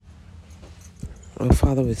Our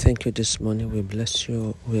Father, we thank you this morning. We bless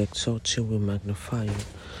you, we exalt you, we magnify you.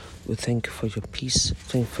 We thank you for your peace,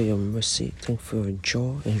 thank you for your mercy, thank you for your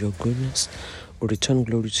joy and your goodness. We return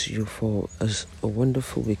glory to you for a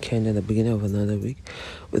wonderful weekend and the beginning of another week.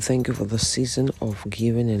 We thank you for the season of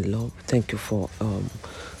giving and love. Thank you for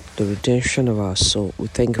the redemption of our soul. We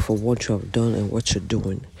thank you for what you have done and what you're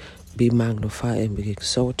doing. Be magnified and be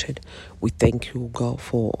exalted. We thank you, God,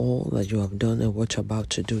 for all that you have done and what you're about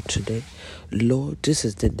to do today. Lord, this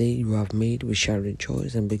is the day you have made. We shall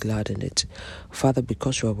rejoice and be glad in it. Father,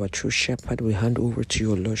 because you are our true shepherd, we hand over to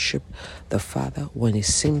your Lordship. The Father, when it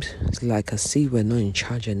seems like as if we're not in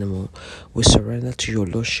charge anymore, we surrender to your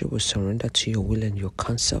Lordship. We surrender to your will and your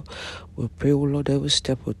counsel. We pray, O Lord, every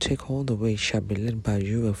step we take all the way shall be led by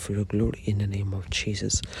you and for your glory in the name of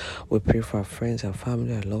Jesus. We pray for our friends, our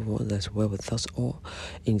family, our loved ones as well with us all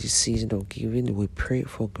in this season of giving. We pray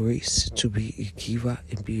for grace to be a giver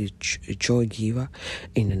and be a joy giver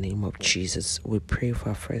in the name of Jesus. We pray for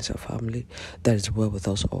our friends, our family that is well with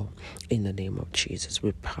us all in the name of Jesus.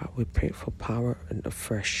 We pray for power and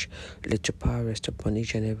afresh. Let your power rest upon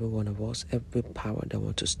each and every one of us. Every power that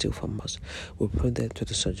wants to steal from us, we put them to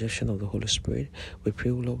the suggestion of the Holy Spirit. We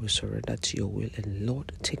pray, Lord, we surrender to your will, and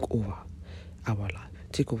Lord, take over our life.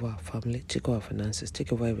 Take over our family, take over our finances,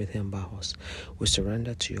 take over everything about us. We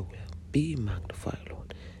surrender to your will. Be magnified,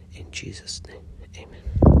 Lord. In Jesus' name,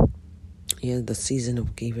 amen. Here's the season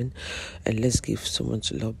of giving, and let's give someone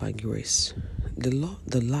to love by grace. The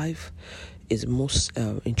life is most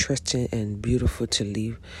interesting and beautiful to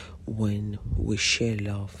live when we share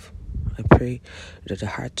love. I pray that the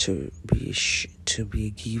heart to be a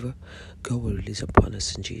giver, God will release upon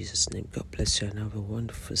us in Jesus' name. God bless you and have a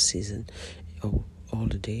wonderful season all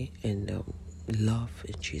the day, and love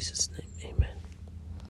in Jesus' name.